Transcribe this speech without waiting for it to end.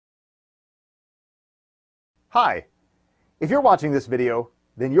Hi, if you're watching this video,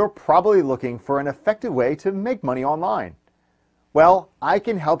 then you're probably looking for an effective way to make money online. Well, I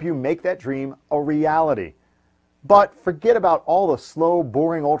can help you make that dream a reality. But forget about all the slow,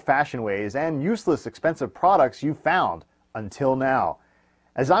 boring, old-fashioned ways and useless, expensive products you found until now,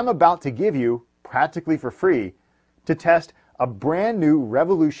 as I'm about to give you, practically for free, to test a brand new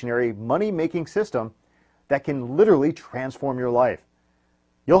revolutionary money-making system that can literally transform your life.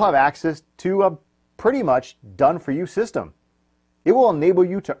 You'll have access to a pretty much done-for-you system. It will enable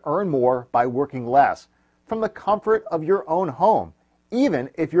you to earn more by working less from the comfort of your own home, even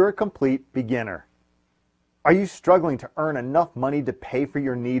if you're a complete beginner. Are you struggling to earn enough money to pay for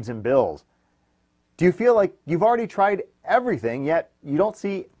your needs and bills? Do you feel like you've already tried everything, yet you don't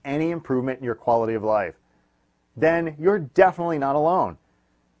see any improvement in your quality of life? Then you're definitely not alone.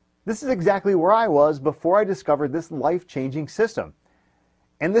 This is exactly where I was before I discovered this life-changing system.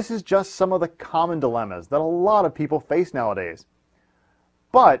 And this is just some of the common dilemmas that a lot of people face nowadays.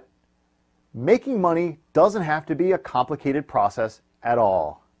 But making money doesn't have to be a complicated process at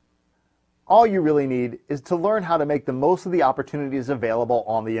all. All you really need is to learn how to make the most of the opportunities available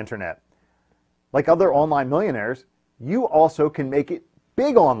on the internet. Like other online millionaires, you also can make it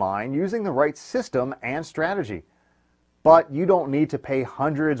big online using the right system and strategy. But you don't need to pay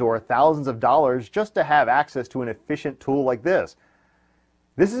hundreds or thousands of dollars just to have access to an efficient tool like this.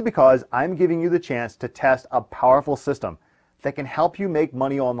 This is because I'm giving you the chance to test a powerful system that can help you make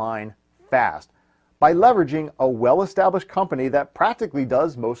money online fast by leveraging a well-established company that practically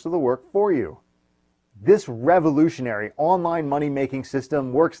does most of the work for you. This revolutionary online money-making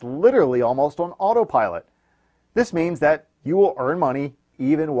system works literally almost on autopilot. This means that you will earn money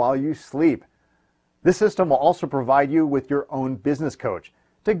even while you sleep. This system will also provide you with your own business coach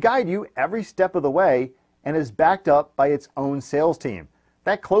to guide you every step of the way, and is backed up by its own sales team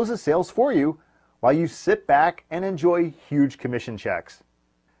that closes sales for you while you sit back and enjoy huge commission checks.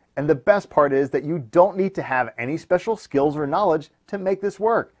 And the best part is that you don't need to have any special skills or knowledge to make this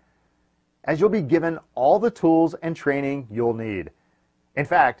work, as you'll be given all the tools and training you'll need. In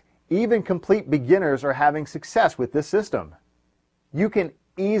fact, even complete beginners are having success with this system. You can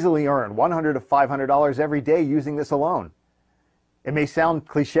easily earn $100 to $500 every day using this alone. It may sound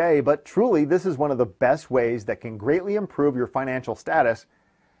cliche, but truly this is one of the best ways that can greatly improve your financial status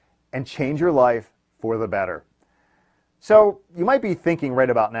and change your life for the better. So you might be thinking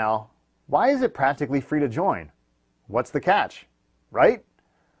right about now, why is it practically free to join? What's the catch, right?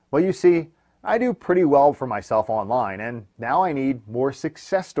 Well, you see, I do pretty well for myself online, and now I need more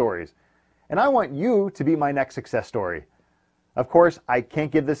success stories. And I want you to be my next success story. Of course, I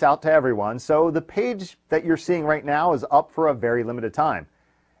can't give this out to everyone, so the page that you're seeing right now is up for a very limited time.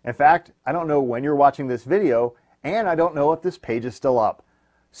 In fact, I don't know when you're watching this video, and I don't know if this page is still up.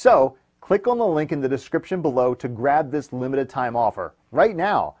 So, click on the link in the description below to grab this limited time offer right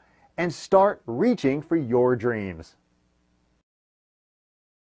now and start reaching for your dreams.